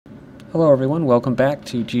Hello everyone, welcome back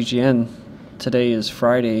to GGN. Today is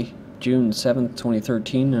Friday, June 7th,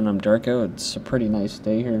 2013, and I'm Darko. It's a pretty nice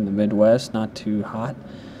day here in the Midwest, not too hot,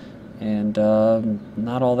 and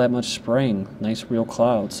not all that much spraying. Nice real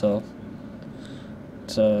cloud, so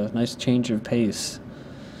it's a nice change of pace.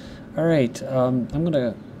 Alright, I'm going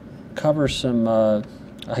to cover some,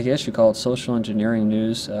 I guess you call it social engineering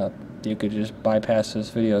news. You could just bypass this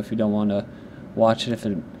video if you don't want to watch it, if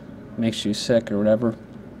it makes you sick or whatever.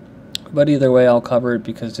 But either way, I'll cover it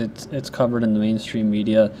because it's covered in the mainstream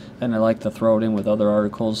media, and I like to throw it in with other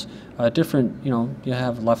articles. Different, you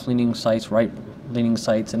have left-leaning sites, right-leaning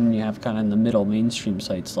sites, and you have kind of in the middle mainstream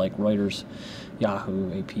sites like Reuters,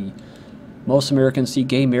 Yahoo, AP. Most Americans see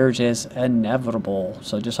gay marriage as inevitable.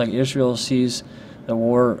 So just like Israel sees the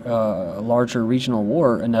war, a larger regional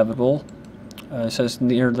war, inevitable, it says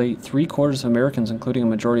nearly 3/4 of Americans, including a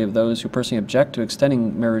majority of those who personally object to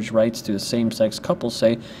extending marriage rights to same-sex couples,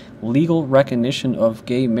 say legal recognition of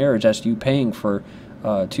gay marriage, that's you paying for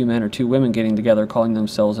two men or two women getting together, calling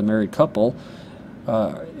themselves a married couple,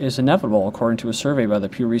 is inevitable, according to a survey by the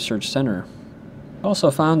Pew Research Center. Also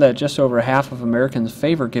found that just over half of Americans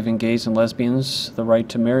favor giving gays and lesbians the right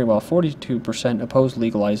to marry, while 42% oppose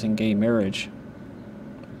legalizing gay marriage.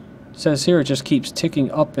 It says here it just keeps ticking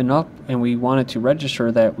up, and we wanted to register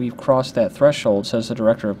that we've crossed that threshold, says the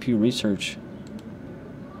director of Pew Research.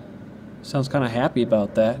 Sounds kind of happy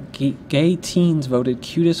about that. Gay teens voted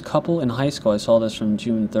cutest couple in high school. I saw this from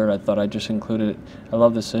June 3rd. I thought I'd just include it. I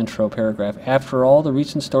love this intro paragraph. After all the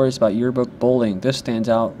recent stories about yearbook bullying, this stands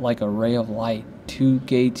out like a ray of light. 2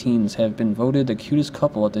 gay teens have been voted the cutest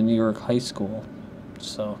couple at the New York high school.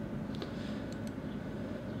 So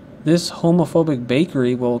this homophobic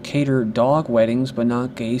bakery will cater dog weddings but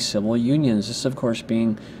not gay civil unions. This, of course,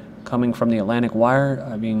 coming from the Atlantic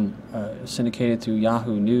Wire, being syndicated through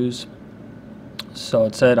Yahoo News. So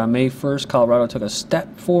it said on May 1st, Colorado took a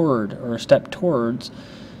step forward, or a step towards,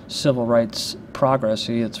 civil rights progress.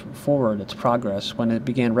 See, it's forward, it's progress, when it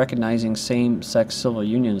began recognizing same-sex civil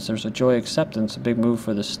unions. There's a joy acceptance, a big move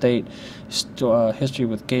for the state. History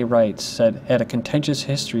with gay rights, said, had a contentious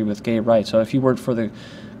history with gay rights. So if you worked for the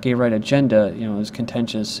gay right agenda, it was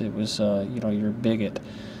contentious, it was, you're a bigot.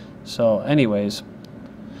 So anyways,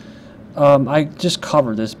 I just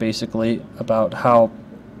covered this basically about how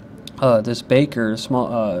this baker,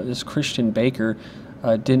 this Christian baker,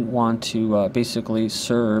 didn't want to basically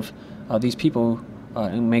serve these people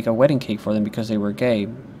and make a wedding cake for them because they were gay.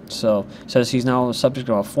 So it says he's now subject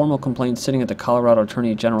to a formal complaint sitting at the Colorado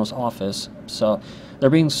Attorney General's office. So they're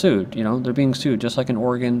being sued, they're being sued. Just like in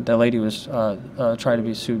Oregon, that lady was tried to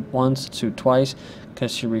be sued once, sued twice,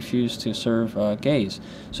 because she refused to serve gays.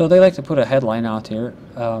 So they like to put a headline out there,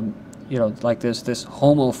 like this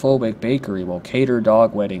homophobic bakery will cater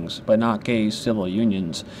dog weddings, but not gay civil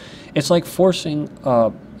unions. It's like forcing,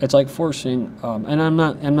 and I'm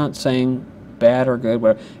not saying bad or good,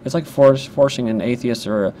 but it's like forcing an atheist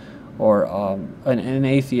or an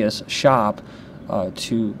atheist shop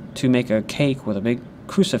to make a cake with a big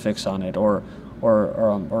crucifix on it, or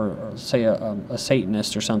say a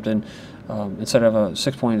Satanist or something. Instead of a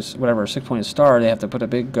six-pointed star, they have to put a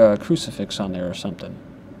big crucifix on there or something.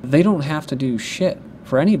 They don't have to do shit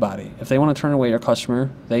for anybody. If they want to turn away their customer,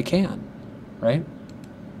 they can, right?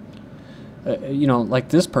 Like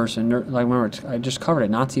this person, like remember, I just covered it.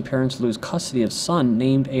 Nazi parents lose custody of son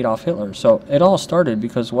named Adolf Hitler. So it all started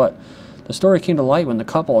because what? The story came to light when the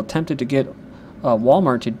couple attempted to get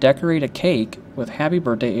Walmart to decorate a cake with "Happy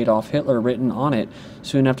Birthday Adolf Hitler" written on it.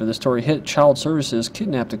 Soon after the story hit, Child Services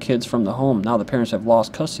kidnapped the kids from the home. Now the parents have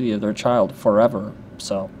lost custody of their child forever.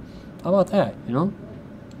 So how about that,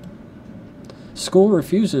 School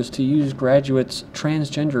refuses to use graduate's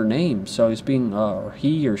transgender name, so he's being, or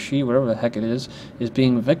he or she, whatever the heck it is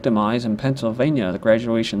being victimized in Pennsylvania. The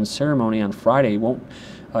graduation ceremony on Friday won't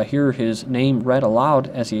hear his name read aloud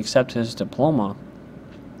as he accepts his diploma.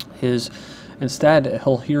 Instead,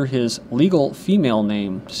 he'll hear his legal female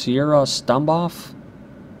name, Sierra Stumboff.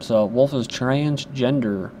 So Wolf is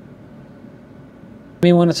transgender. I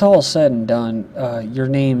mean, when it's all said and done, your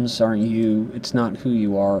names aren't you. It's not who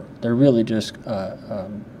you are. They're really just,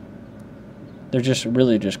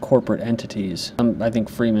 really just corporate entities. I think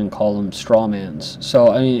Freeman called them strawmans.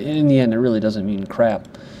 So, I mean, in the end, it really doesn't mean crap.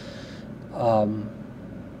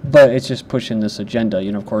 But it's just pushing this agenda.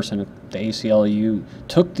 Of course, and the ACLU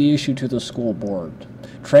took the issue to the school board.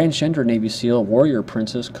 Transgender Navy SEAL Warrior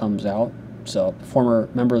Princess comes out. So, former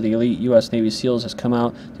member of the elite U.S. Navy SEALs has come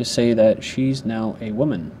out to say that she's now a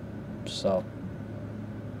woman. So,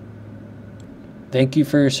 thank you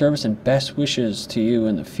for your service and best wishes to you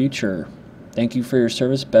in the future. Thank you for your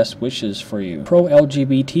service. Best wishes for you.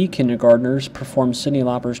 Pro-LGBT kindergartners perform Cyndi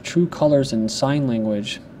Lauper's True Colors in sign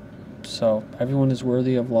language. So everyone is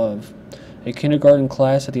worthy of love. A kindergarten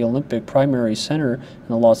class at the Olympic Primary Center in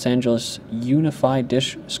the Los Angeles Unified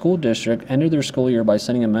School District ended their school year by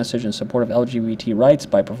sending a message in support of LGBT rights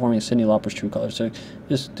by performing Cyndi Lauper's True Colors. So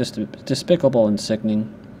just despicable and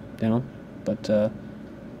sickening, you know. But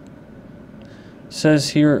says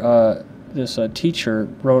here, this teacher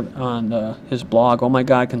wrote on his blog, "Oh my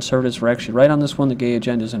God, conservatives were actually right on this one. The gay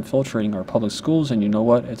agenda is infiltrating our public schools, and you know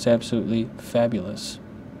what? It's absolutely fabulous."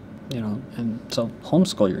 You know, and so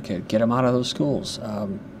homeschool your kid, get them out of those schools.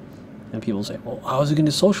 And people say, well, how is he going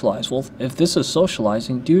to socialize? Well, if this is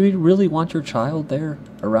socializing, do you really want your child there,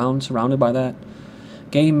 around, surrounded by that?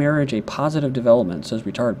 Gay marriage, a positive development, says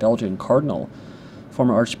retired Belgian Cardinal.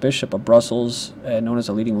 Former Archbishop of Brussels, known as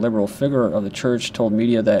a leading liberal figure of the church, told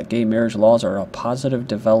media that gay marriage laws are a positive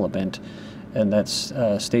development and that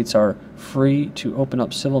states are free to open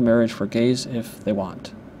up civil marriage for gays if they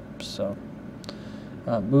want. So,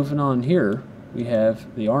 moving on here, we have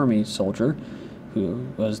the Army soldier who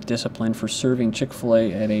was disciplined for serving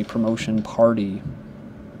Chick-Fil-A at a promotion party.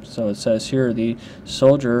 So it says here, the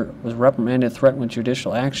soldier was reprimanded, threatened with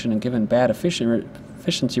judicial action, and given bad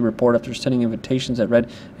efficiency report after sending invitations that read,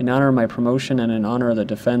 "In honor of my promotion and in honor of the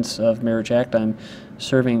Defense of Marriage Act, I'm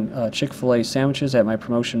serving Chick-fil-A sandwiches at my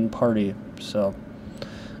promotion party." So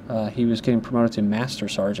he was getting promoted to Master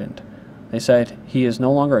Sergeant. They said he is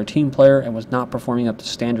no longer a team player and was not performing up to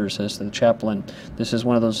standards, says the chaplain. This is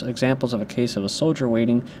one of those examples of a case of a soldier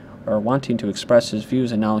waiting or wanting to express his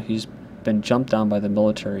views, and now he's been jumped down by the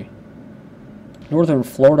military. Northern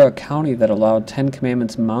Florida county that allowed Ten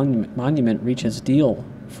Commandments monument reaches deal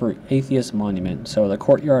for atheist monument. So the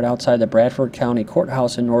courtyard outside the Bradford County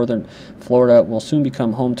Courthouse in northern Florida will soon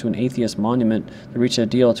become home to an atheist monument. They reached a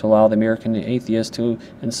deal to allow the American atheist to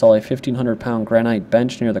install a 1,500-pound granite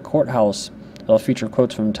bench near the courthouse. It will feature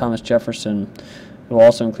quotes from Thomas Jefferson. It will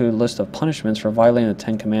also include a list of punishments for violating the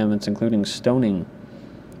Ten Commandments, including stoning.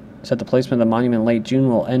 It said the placement of the monument in late June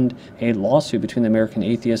will end a lawsuit between the American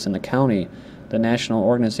atheists and the county. The national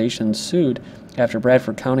organization sued after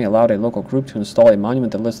Bradford County allowed a local group to install a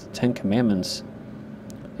monument that lists the Ten Commandments.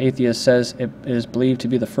 Atheist says it is believed to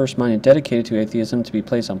be the first monument dedicated to atheism to be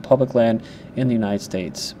placed on public land in the United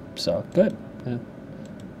States. So, good. Yeah.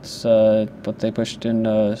 It's what they pushed in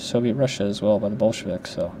Soviet Russia as well by the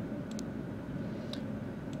Bolsheviks. So,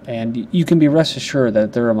 and you can be rest assured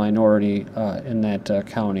that they're a minority in that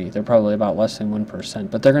county. They're probably about less than 1%,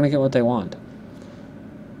 but they're going to get what they want.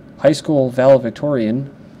 High school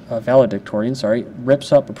valedictorian,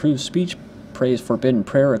 rips up approved speech, praise forbidden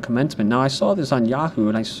prayer at commencement. Now I saw this on Yahoo,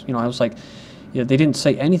 and I was like, yeah, they didn't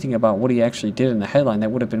say anything about what he actually did in the headline.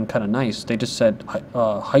 That would have been kind of nice. They just said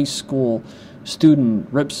high school student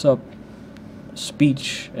rips up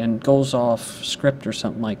speech and goes off script or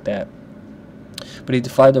something like that. But he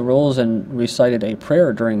defied the rules and recited a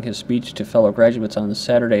prayer during his speech to fellow graduates on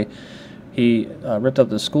Saturday. He ripped up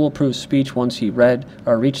the school-approved speech once he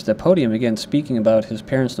reached the podium, again speaking about his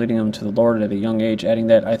parents leading him to the Lord at a young age, adding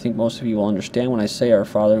that, "I think most of you will understand when I say our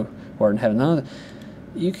Father who art in heaven." Now,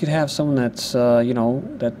 you could have someone that's,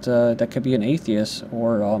 that could be an atheist,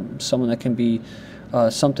 or someone that can be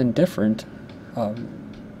something different,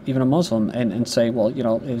 even a Muslim, and say, well,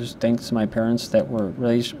 it was thanks to my parents that were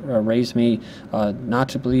raised me not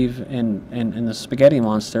to believe in the spaghetti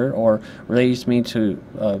monster, or raised me to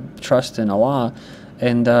trust in Allah,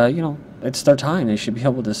 and it's their time. They should be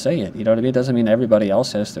able to say it. You know what I mean? It doesn't mean everybody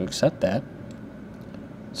else has to accept that.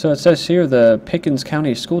 So it says here, the Pickens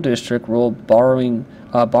County School District rule barring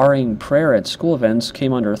prayer at school events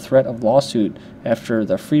came under threat of lawsuit after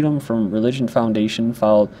the Freedom from Religion Foundation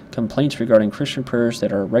filed complaints regarding Christian prayers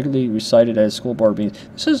that are regularly recited at school board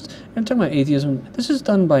meetings. I'm talking about atheism. This is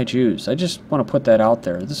done by Jews. I just want to put that out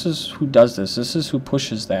there. This is who does this. This is who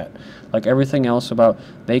pushes that. Like everything else about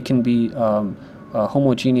they can be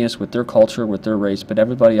homogeneous with their culture, with their race, but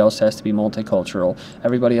everybody else has to be multicultural.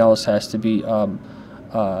 Everybody else has to be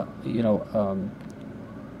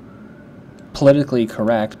politically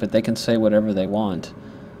correct, but they can say whatever they want.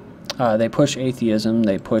 They push atheism,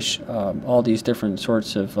 they push all these different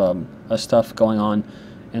sorts of stuff going on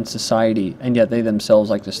in society, and yet they themselves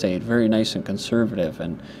like to stay very nice and conservative.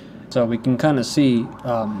 And so we can kind of see,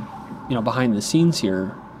 behind the scenes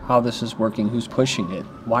here, how this is working, who's pushing it,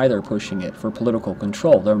 why they're pushing it, for political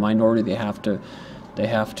control. They're a minority. They have to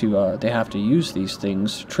use these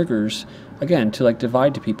things, triggers, again, to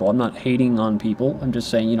divide to people. I'm not hating on people. I'm just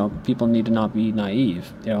saying, people need to not be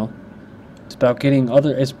naive,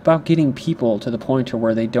 It's about getting people to the point to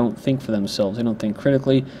where they don't think for themselves, they don't think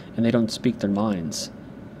critically, and they don't speak their minds.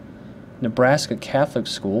 Nebraska Catholic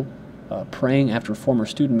school praying after former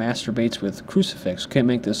student masturbates with Crucifix. Can't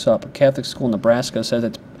make this up. A Catholic school in Nebraska says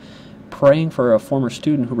it's praying for a former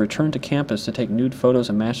student who returned to campus to take nude photos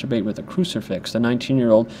and masturbate with a crucifix. The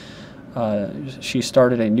 19-year-old, she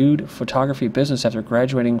started a nude photography business after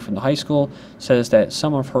graduating from the high school, says that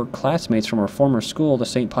some of her classmates from her former school, the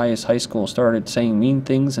St. Pius High School, started saying mean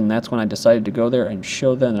things, and that's when I decided to go there and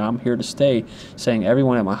show them that I'm here to stay, saying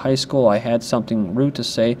everyone at my high school I had something rude to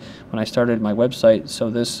say when I started my website, so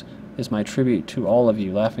this is my tribute to all of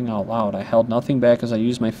you. Laughing out loud. I held nothing back as I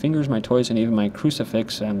used my fingers, my toys, and even my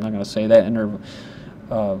crucifix. I'm not going to say that in her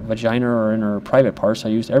vagina or in her private parts. I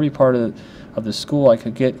used every part of the school I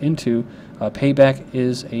could get into. Payback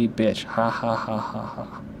is a bitch. Ha ha ha ha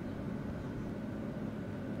ha.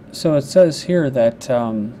 So it says here that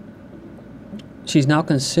she's now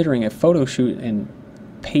considering a photo shoot in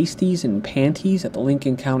pasties and panties at the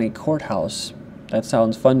Lincoln County Courthouse. That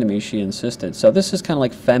sounds fun to me, she insisted. So this is kind of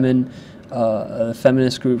like a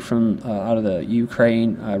feminist group from out of the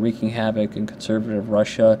Ukraine, wreaking havoc in conservative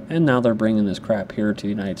Russia, and now they're bringing this crap here to the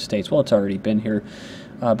United States. Well, it's already been here,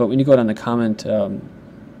 but when you go down the comment,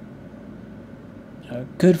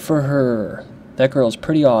 good for her. That girl's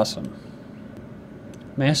pretty awesome.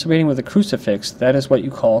 Masturbating with a crucifix, that is what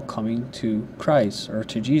you call coming to Christ, or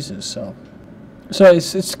to Jesus, So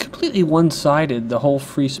it's completely one-sided, the whole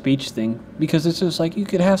free speech thing, because it's just like you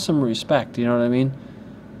could have some respect, you know what I mean?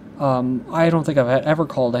 I don't think I've ever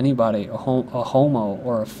called anybody a homo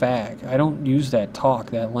or a fag. I don't use that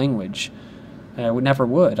talk, that language, and I never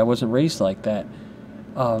would. I wasn't raised like that.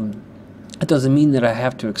 It doesn't mean that I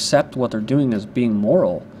have to accept what they're doing as being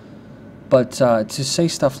moral, but to say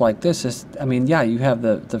stuff like this is, I mean, yeah, you have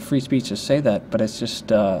the free speech to say that, but it's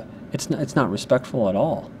just it's not respectful at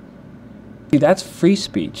all. See, that's free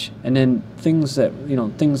speech, and then things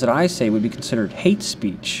that I say would be considered hate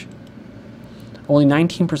speech. Only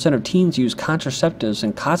 19% of teens use contraceptives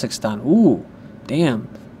in Kazakhstan. Ooh, damn.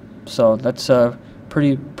 So that's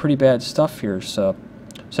pretty bad stuff here. So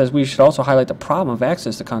it says we should also highlight the problem of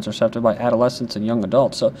access to contraceptive by adolescents and young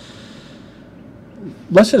adults. So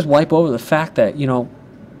let's just wipe over the fact that,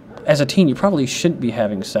 as a teen, you probably shouldn't be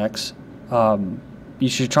having sex. You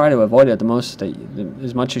should try to avoid it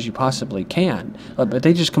as much as you possibly can. But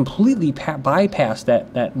they just completely bypass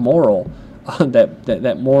that moral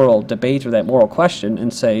that moral debate or that moral question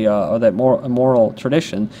and say, or that moral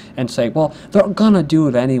tradition, and say, well, they're gonna do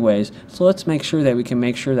it anyways. So let's make sure that we can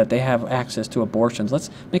make sure that they have access to abortions. Let's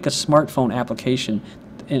make a smartphone application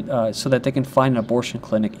so that they can find an abortion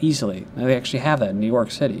clinic easily. And they actually have that in New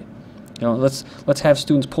York City. Let's have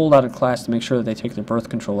students pulled out of class to make sure that they take their birth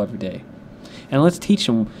control every day. And let's teach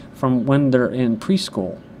them from when they're in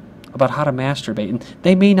preschool about how to masturbate. And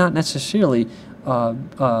they may not necessarily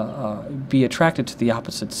be attracted to the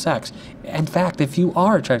opposite sex. In fact, if you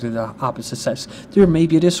are attracted to the opposite sex, there may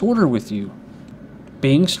be a disorder with you.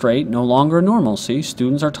 Being straight, no longer normal. See,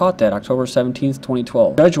 students are taught that. October 17th,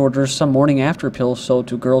 2012. Judge orders some morning after pills sold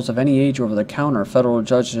to girls of any age over the counter. Federal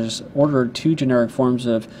judges ordered 2 generic forms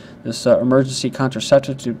of this emergency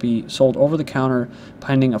contraceptive to be sold over the counter,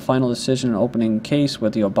 pending a final decision in an opening case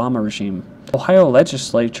with the Obama regime. Ohio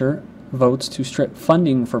legislature votes to strip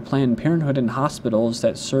funding for Planned Parenthood and hospitals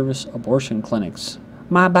that service abortion clinics.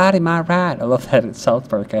 My body, my right. I love that South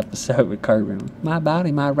Park episode with Cartman. My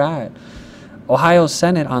body, my right. Ohio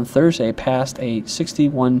Senate on Thursday passed a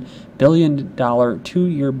 $61 billion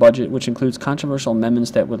 2-year budget, which includes controversial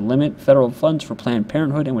amendments that would limit federal funds for Planned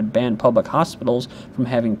Parenthood and would ban public hospitals from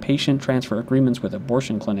having patient transfer agreements with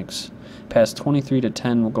abortion clinics. Passed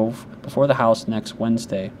 23-10 will go before the House next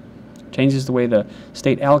Wednesday. Changes the way the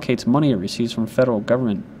state allocates money it receives from federal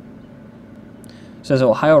government. It says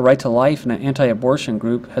Ohio Right to Life, an anti-abortion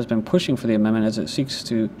group, has been pushing for the amendment as it seeks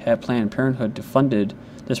to have Planned Parenthood defunded.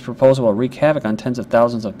 This proposal will wreak havoc on tens of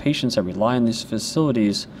thousands of patients that rely on these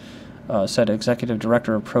facilities, said Executive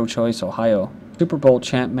Director of Pro-Choice Ohio. Super Bowl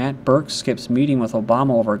champ Matt Burke skips meeting with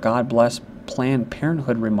Obama over God bless Planned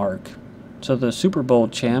Parenthood remark. So the Super Bowl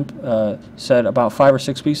champ said about 5 or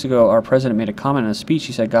 6 weeks ago, our president made a comment in a speech.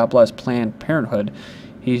 He said, God bless Planned Parenthood.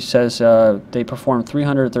 He says they perform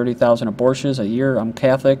 330,000 abortions a year. I'm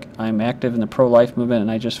Catholic. I'm active in the pro-life movement,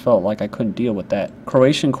 and I just felt like I couldn't deal with that.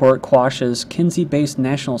 Croatian court quashes Kinsey-based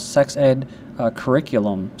national sex ed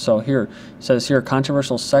curriculum. So here, it says here,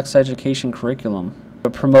 controversial sex education curriculum.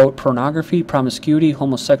 Promote pornography, promiscuity,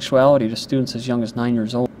 homosexuality to students as young as 9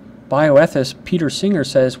 years old. Bioethicist Peter Singer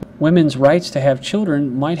says women's rights to have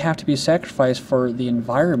children might have to be sacrificed for the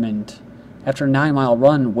environment. After a 9-mile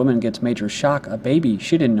run, woman gets major shock. A baby.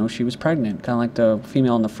 She didn't know she was pregnant. Kind of like the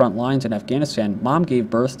female in the front lines in Afghanistan. Mom gave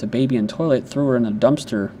birth to baby in toilet, threw her in a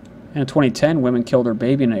dumpster. And in 2010, women killed her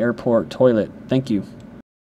baby in an airport toilet. Thank you.